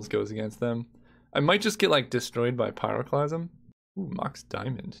Slavering Knolls goes against them. I might just get like destroyed by Pyroclasm. Ooh, Mox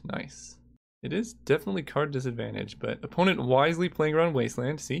Diamond, nice. It is definitely card disadvantage, but opponent wisely playing around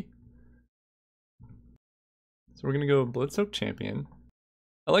Wasteland, see? So we're gonna go Bloodsoaked Champion.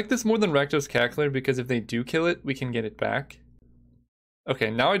 I like this more than Rakdos Cackler because if they do kill it, we can get it back. Okay,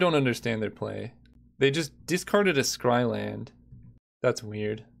 now I don't understand their play. They just discarded a Scryland. That's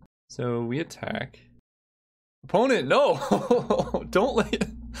weird. So we attack. Opponent, no! Don't let...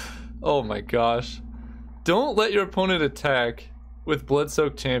 Oh my gosh. Don't let your opponent attack with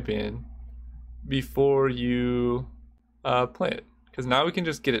Bloodsoaked Champion before you play it. Because now we can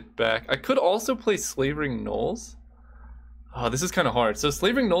just get it back. I could also play Slavering Knolls. Oh, this is kind of hard. So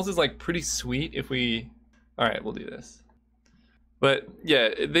Slavering Knolls is like pretty sweet if we... Alright, we'll do this. But yeah,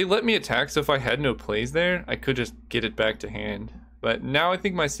 they let me attack, so if I had no plays there, I could just get it back to hand. But now I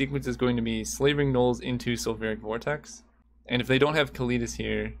think my sequence is going to be Slavering Knolls into Sulfuric Vortex. And if they don't have Kalitas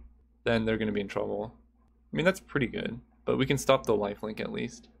here, then they're going to be in trouble. I mean, that's pretty good, but we can stop the lifelink at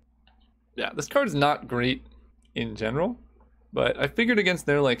least. Yeah, this card's not great in general, but I figured against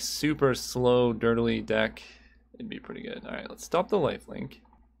their like super slow, dirtily deck, it'd be pretty good. Alright, let's stop the lifelink.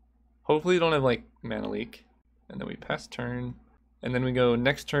 Hopefully you don't have like mana leak. And then we pass turn. And then we go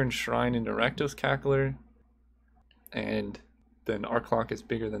next turn Shrine into Rakdos Cackler. And then our clock is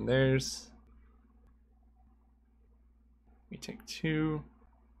bigger than theirs. We take 2.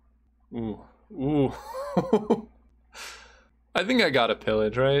 Ooh. Ooh. I think I got a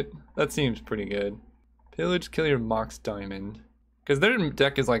Pillage, right? That seems pretty good. Pillage, kill your Mox Diamond. Because their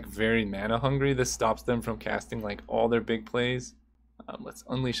deck is like very mana hungry. This stops them from casting like all their big plays. Let's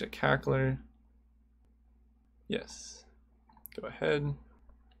unleash a Cackler. Yes. Go ahead.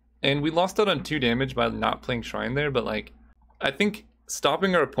 And we lost out on 2 damage by not playing Shrine there, but like, I think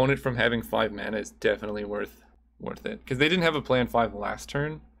stopping our opponent from having 5 mana is definitely worth it. Because they didn't have a play on 5 last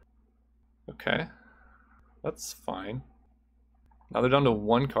turn. Okay. That's fine. Now they're down to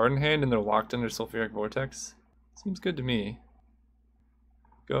 1 card in hand and they're locked under Sulfuric Vortex. Seems good to me.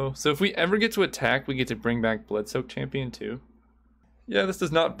 Go. So if we ever get to attack, we get to bring back Bloodsoaked Champion too. Yeah, this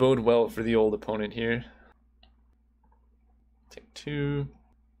does not bode well for the old opponent here. Take 2.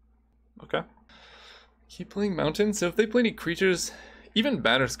 Okay. Keep playing Mountain. So if they play any creatures, even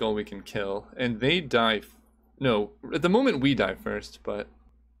Batterskull we can kill. And they die... No, at the moment we die first, but...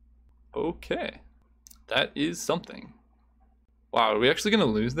 Okay. That is something. Wow, are we actually gonna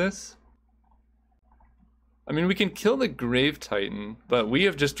lose this? I mean, we can kill the Grave Titan, but we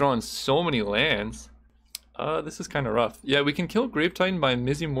have just drawn so many lands. This is kind of rough. Yeah, we can kill Grave Titan by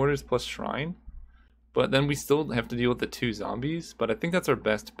Mizzy Mortars plus Shrine, but then we still have to deal with the 2 zombies, but I think that's our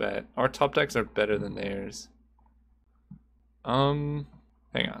best bet. Our top decks are better than theirs. Hang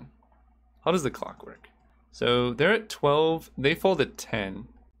on. How does the clock work? So they're at 12, they fall to 10,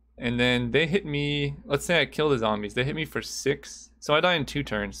 and then they hit me, let's say I kill the zombies, they hit me for 6, so I die in 2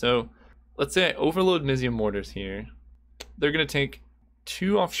 turns. So let's say I overload Mizzy Mortars here. They're going to take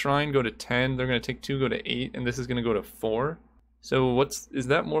 2 off Shrine, go to 10, they're going to take 2, go to 8, and this is going to go to 4. So is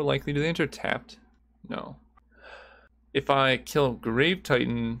that more likely? Do they enter tapped? No. If I kill Grave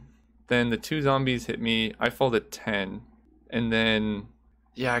Titan, then the 2 zombies hit me, I fall to 10, and then,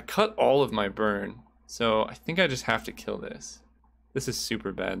 yeah, I cut all of my burn. So I think I just have to kill this. This is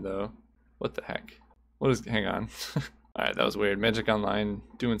super bad though. What the heck? Hang on. Alright, that was weird. Magic Online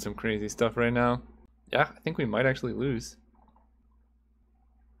doing some crazy stuff right now. Yeah, I think we might actually lose.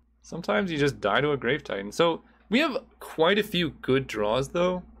 Sometimes you just die to a Grave Titan. So we have quite a few good draws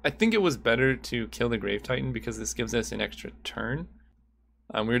though. I think it was better to kill the Grave Titan because this gives us an extra turn.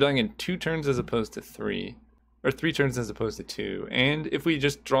 We were dying in 2 turns as opposed to 3. Or 3 turns as opposed to 2. And if we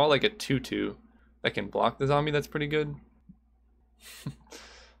just draw like a 2/2 that can block the zombie, that's pretty good.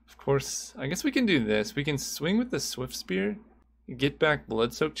 Of course, I guess we can do this. We can swing with the Swift Spear, get back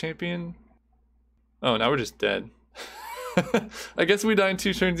Bloodsoaked Champion. Oh, now we're just dead. I guess we die in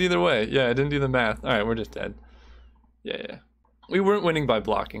 2 turns either way. Yeah, I didn't do the math. Alright, we're just dead. Yeah. We weren't winning by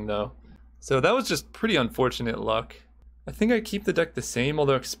blocking though. So that was just pretty unfortunate luck. I think I keep the deck the same,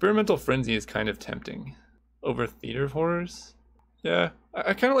 although Experimental Frenzy is kind of tempting. Over Theater of Horrors? Yeah,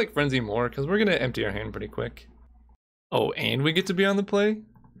 I kind of like Frenzy more because we're going to empty our hand pretty quick. Oh, and we get to be on the play?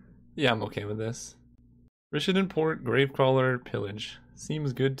 Yeah, I'm okay with this. Rishiden Port, Gravecrawler, Pillage.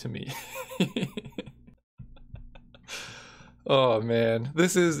 Seems good to me. Oh man,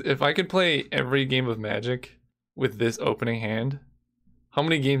 this is, if I could play every game of Magic with this opening hand, how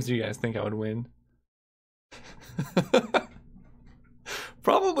many games do you guys think I would win?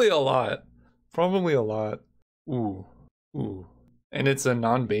 Probably a lot. Probably a lot. Ooh. And it's a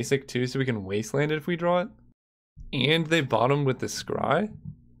non-basic too, so we can wasteland it if we draw it. And they bottom with the Scry.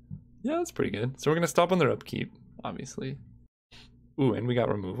 Yeah, that's pretty good. So we're gonna stop on their upkeep, obviously. Ooh, and we got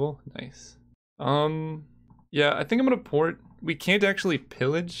removal. Nice. Yeah, I think I'm gonna port. We can't actually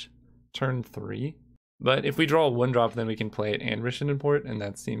pillage turn 3, but if we draw a 1-drop, then we can play it and Rishiden Port, and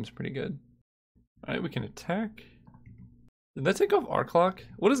that seems pretty good. Alright, we can attack. Did that take off our clock?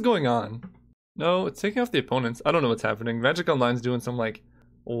 What is going on? No, it's taking off the opponents. I don't know what's happening. Magic Online's doing some like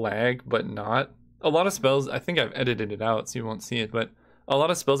lag, but not. A lot of spells, I think I've edited it out so you won't see it, but a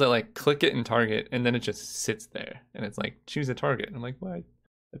lot of spells I like click it and target, and then it just sits there. And it's like, choose a target. And I'm like, well, I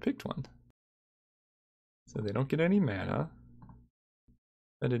picked one. So they don't get any mana.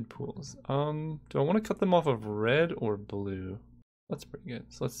 Fetid pools. Do I want to cut them off of red or blue? That's pretty good.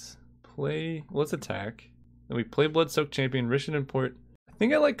 So let's attack. Then we play Bloodsoaked Champion, Rishiden Port. I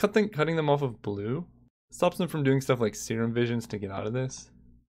think I like cutting them off of blue. Stops them from doing stuff like Serum Visions to get out of this.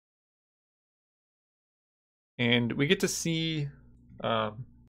 And we get to see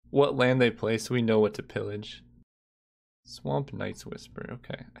what land they play so we know what to pillage. Swamp Knight's Whisper.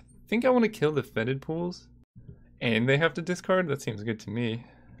 Okay. I think I want to kill the Fetid pools. And they have to discard? That seems good to me.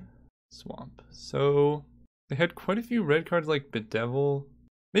 Swamp. So they had quite a few red cards like Bedevil.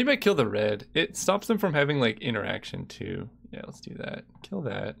 Maybe I kill the red. It stops them from having like interaction too. Yeah, let's do that. Kill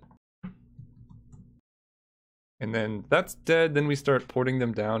that. And then that's dead. Then we start porting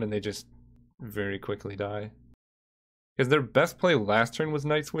them down and they just very quickly die. Because their best play last turn was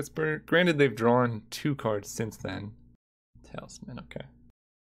Knight's Whisper. Granted, they've drawn 2 cards since then. Talisman, okay.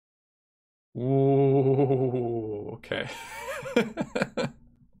 Ooh, okay.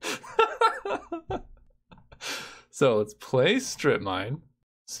 So let's play Strip Mine.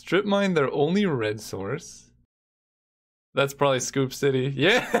 Strip Mine their only red source. That's probably Scoop City.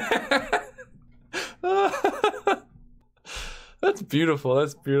 Yeah! That's beautiful,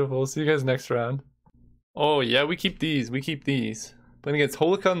 that's beautiful. See you guys next round. Oh yeah, we keep these, Playing against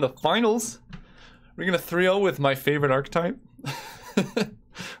Holika in the finals. We're gonna 3-0 with my favorite archetype.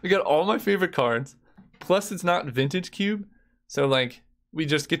 We got all my favorite cards. Plus it's not Vintage Cube. So like, we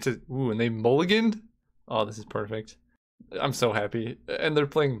just get to, ooh, and they mulliganed? Oh, this is perfect. I'm so happy. And they're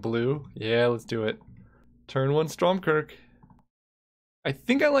playing blue. Yeah, let's do it. Turn 1 Stromkirk. I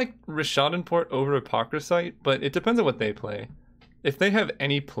think I like Rishiden Port over Apocryphite, but it depends on what they play. If they have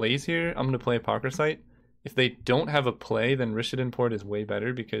any plays here, I'm going to play Apocryphite. If they don't have a play, then Rishiden Port is way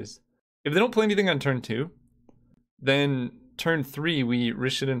better because If they don't play anything on turn 2, then turn 3 we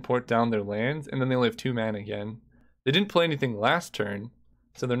Rishadan Port down their lands, and then they only have 2 mana again. They didn't play anything last turn,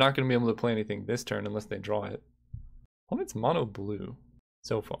 so they're not going to be able to play anything this turn unless they draw it. Opponent's mono blue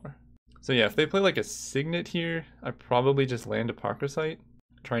so far. So yeah, if they play like a Signet here, I probably just land Apocryphite,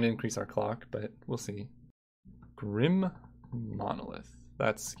 trying to increase our clock, but we'll see. Grim Monolith.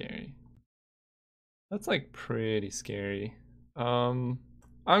 That's scary. That's like pretty scary. I'm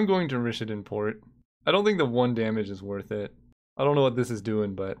going to Rishadan Port. I don't think the 1 damage is worth it. I don't know what this is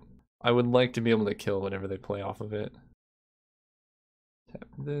doing, but I would like to be able to kill whatever they play off of it. Tap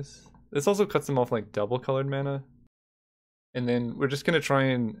this. This also cuts them off like double colored mana. And then we're just going to try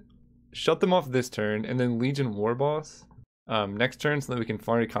and shut them off this turn, and then Legion Warboss next turn so that we can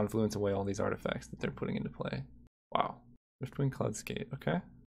Fiery Confluence away all these artifacts that they're putting into play. Wow. Riftwing Cloudscape, okay.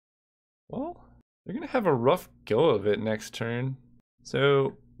 Well, they're going to have a rough go of it next turn.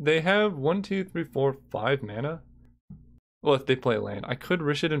 So they have 1, 2, 3, 4, 5 mana. Well, if they play a land. I could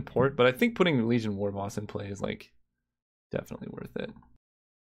Rishadan Port, but I think putting Legion Warboss in play is like definitely worth it.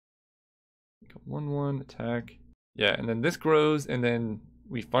 1/1 attack. Yeah, and then this grows, and then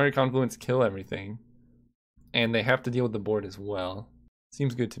we Fiery Confluence, kill everything. And they have to deal with the board as well.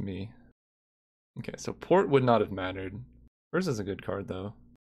 Seems good to me. Okay, so Port would not have mattered. Hers is a good card though.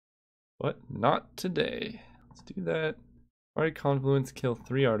 But not today. Let's do that. Fiery Confluence, kill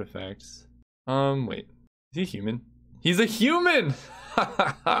 3 artifacts. Wait. Is he human? He's a human!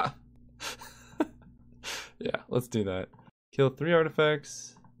 Yeah, let's do that. Kill 3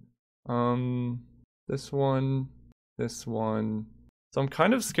 artifacts. This one. This one. So I'm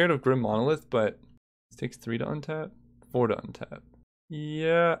kind of scared of Grim Monolith, but it takes 3 to untap, 4 to untap.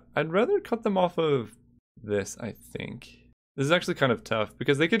 Yeah, I'd rather cut them off of this, I think. This is actually kind of tough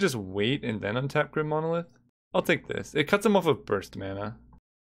because they could just wait and then untap Grim Monolith. I'll take this. It cuts them off of burst mana.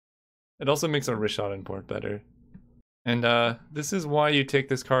 It also makes our Rishadan Port better. And this is why you take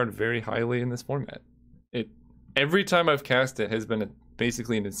this card very highly in this format. Every time I've cast it has been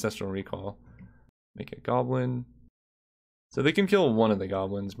basically an Ancestral Recall. Make a Goblin. So they can kill one of the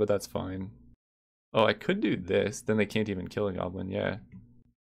goblins, but that's fine. Oh, I could do this, then they can't even kill a goblin, yeah.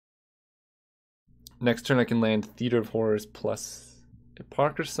 Next turn I can land Theater of Horrors plus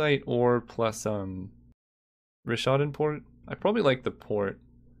Apocryphite or plus Rishadan Port. I probably like the Port.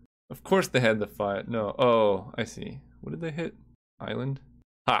 Of course they had the fight. No, oh, I see. What did they hit? Island?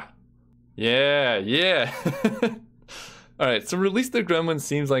 Ha! Yeah, yeah! Alright, so release the Gremlin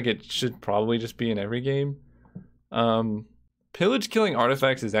seems like it should probably just be in every game. Pillage killing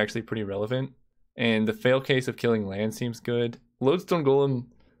artifacts is actually pretty relevant, and the fail case of killing land seems good. Lodestone Golem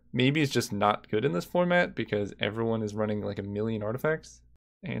maybe is just not good in this format because everyone is running like a million artifacts,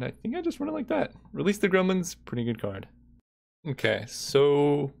 and I think I just run it like that. Release the Gremlins, pretty good card. Okay,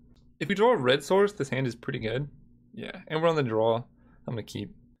 so if we draw a red source, this hand is pretty good. Yeah, and we're on the draw. I'm gonna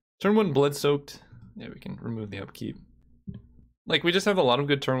keep. Turn 1 Blood Soaked. Yeah, we can remove the upkeep. Like, we just have a lot of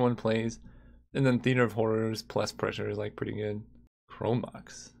good turn 1 plays. And then Theater of Horrors plus Pressure is like pretty good.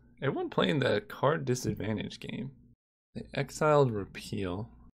 Chromox. Everyone playing the card disadvantage game. The Exiled Repeal.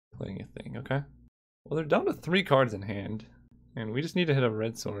 Playing a thing, okay? Well, they're down to 3 cards in hand. And we just need to hit a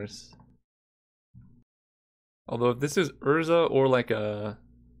red source. Although if this is Urza or like a...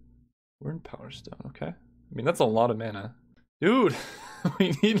 We're in Power Stone, okay? I mean, that's a lot of mana. Dude,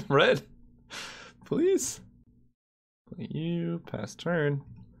 we need red. Please. Play you, pass turn.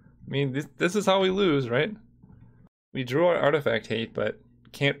 I mean, this is how we lose, right? We drew our artifact hate, but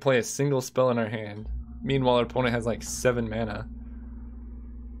can't play a single spell in our hand. Meanwhile, our opponent has like 7 mana.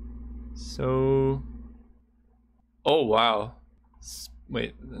 So... Oh, wow.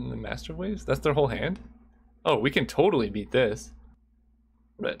 Wait, and the Master of Waves? That's their whole hand? Oh, we can totally beat this.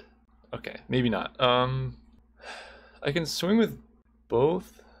 Red. Okay, maybe not. I can swing with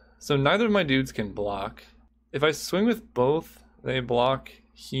both. So neither of my dudes can block. If I swing with both, they block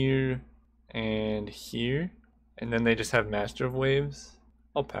here and here. And then they just have Master of Waves.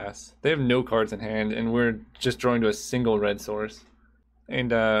 I'll pass. They have no cards in hand, and we're just drawing to a single red source.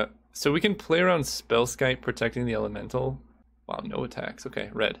 And so we can play around Spellskite protecting the elemental. Wow, no attacks. Okay,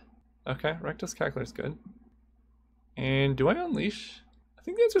 red. Okay, Rectus Cackler is good. And do I unleash? I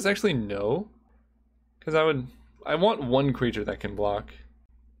think the answer is actually no. Because I want one creature that can block.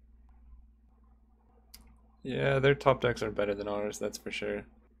 Yeah, their top decks are better than ours, that's for sure.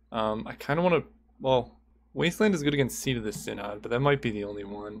 I kind of want to, well, Wasteland is good against Seed of the Synod, but that might be the only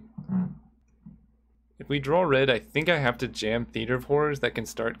one. If we draw red, I think I have to jam Theater of Horrors that can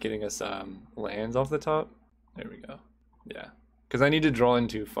start getting us lands off the top. There we go. Yeah, because I need to draw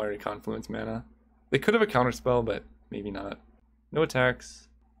into Fiery Confluence mana. They could have a counterspell, but maybe not. No attacks.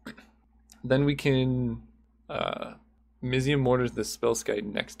 Then we can Mizium Mortars the Spellskite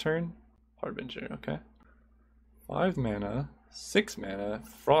next turn. Harbinger, okay. 5 mana, 6 mana,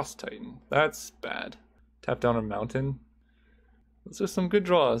 Frost Titan. That's bad. Tap down a mountain. Those are some good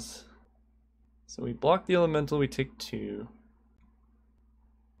draws. So we block the elemental, we take 2.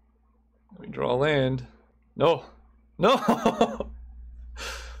 We draw land. No! No!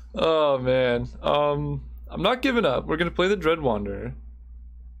 Oh man. I'm not giving up. We're gonna play the Dread Wanderer.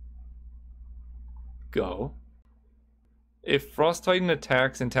 Go. If Frost Titan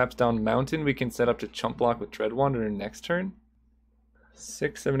attacks and taps down Mountain, we can set up to chump block with Dread Wanderer next turn.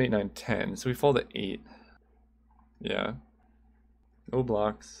 6, 7, 8, 9, 10. So we fall to 8. Yeah. No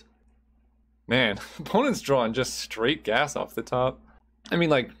blocks. Man, opponent's drawing just straight gas off the top. I mean,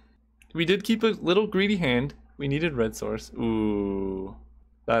 like, we did keep a little greedy hand. We needed red source. Ooh.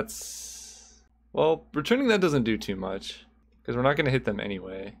 That's... Well, returning that doesn't do too much. Because we're not going to hit them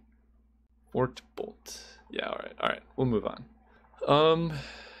anyway. Forked Bolt. Yeah, alright. We'll move on.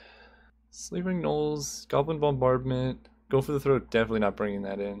 Slavering Knolls, Goblin Bombardment. Go for the Throat, definitely not bringing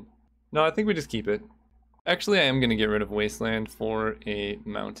that in. No, I think we just keep it. Actually, I am going to get rid of Wasteland for a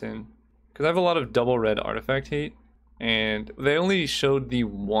Mountain. Because I have a lot of double red artifact hate. And they only showed the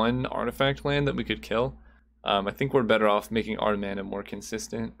one artifact land that we could kill. I think we're better off making our mana more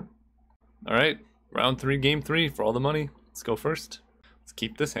consistent. Alright, round 3, game 3 for all the money. Let's go first. Let's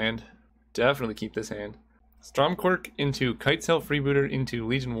keep this hand. Definitely keep this hand. Stormquirk into Kitesail Freebooter into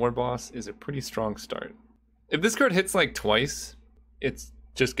Legion Warboss is a pretty strong start. If this card hits like twice, it's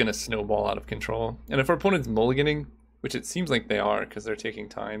just gonna snowball out of control. And if our opponent's mulliganing, which it seems like they are because they're taking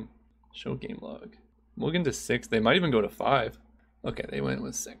time. Show game log. Mulligan to 6, they might even go to 5. Okay, they went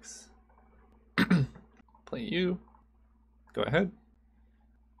with 6. Play you. Go ahead.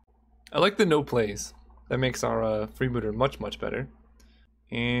 I like the no plays. That makes our freebooter much better.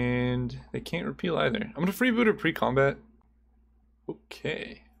 And they can't repeal either. I'm gonna freebooter pre-combat.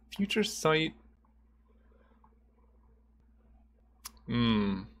 Okay. Future Sight.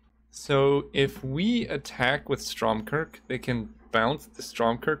 So if we attack with Stromkirk, they can bounce the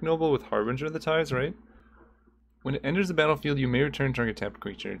Stromkirk Noble with Harbinger of the Ties, right? When it enters the battlefield, you may return target tapped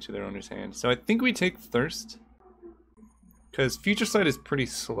creature to their owner's hand. So I think we take Thirst. Because Future Sight is pretty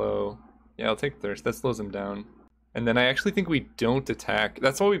slow. Yeah, I'll take Thirst. That slows them down. And then I actually think we don't attack.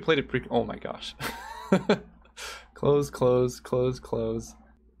 That's why we played it pre... Oh my gosh. Close, close, close, close,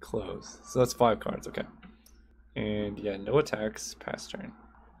 close. So that's 5 cards, okay. And yeah, no attacks, pass turn.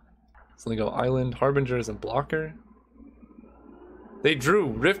 So they go Island, Harbinger as a blocker. They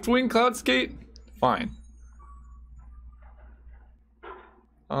drew Riftwing Cloudskate? Fine.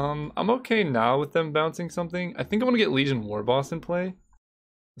 I'm okay now with them bouncing something. I think I want to get Legion Warboss in play.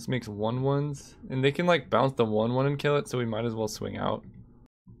 This makes 1/1s. And they can like bounce the 1/1 and kill it, so we might as well swing out.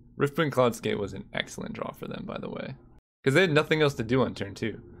 Riftwing Cloudskate was an excellent draw for them, by the way. Because they had nothing else to do on turn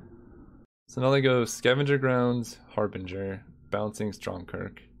 2. So now they go Scavenger Grounds, Harbinger, bouncing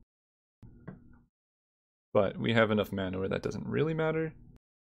Stromkirk. But we have enough mana where that doesn't really matter.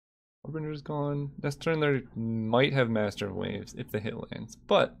 Harbinger's gone. Next turn they might have Master of Waves if they hit lands.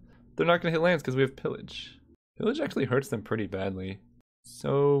 But they're not going to hit lands because we have Pillage. Pillage actually hurts them pretty badly.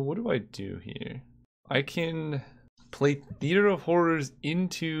 So what do I do here? I can play Theater of Horrors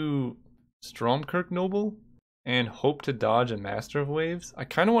into Stromkirk Noble and hope to dodge a Master of Waves. I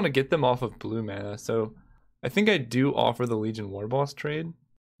kind of want to get them off of blue mana, so I think I do offer the Legion Warboss trade.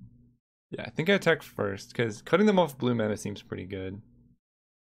 Yeah, I think I attack first, because cutting them off blue mana seems pretty good.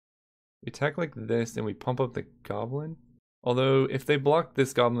 We attack like this, and we pump up the Goblin. Although, if they block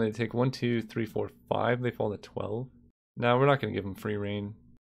this Goblin, they take 1, 2, 3, 4, 5, they fall to 12. Now, we're not going to give them free reign.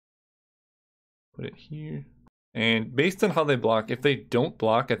 Put it here. And based on how they block, if they don't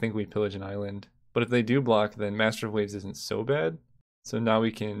block, I think we pillage an island. But if they do block, then Master of Waves isn't so bad. So now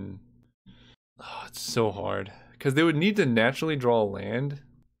we can... Oh, it's so hard. Because they would need to naturally draw a land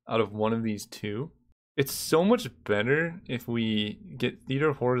out of one of these two. It's so much better if we get Theater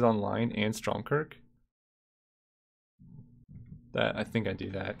of Horrors online and Stromkirk. That I think I do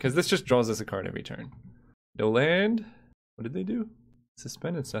that. Because this just draws us a card every turn. No land. What did they do?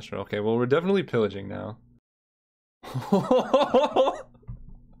 Suspend Ancestral. Okay, well we're definitely pillaging now.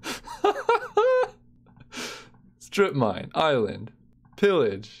 Strip mine, island,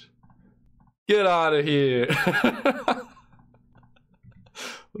 pillage. Get out of here.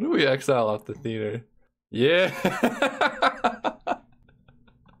 What do we exile off the theater? Yeah.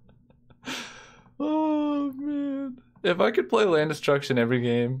 Oh man. If I could play land destruction every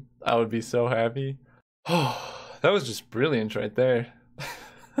game, I would be so happy. Oh, that was just brilliant right there.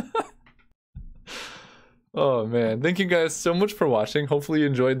 Oh man, thank you guys so much for watching. Hopefully you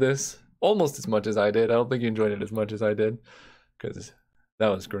enjoyed this. almost as much as I did. I don't think you enjoyed it as much as I did, because that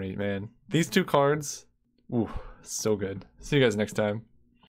was great, man. These two cards, ooh, so good. See you guys next time.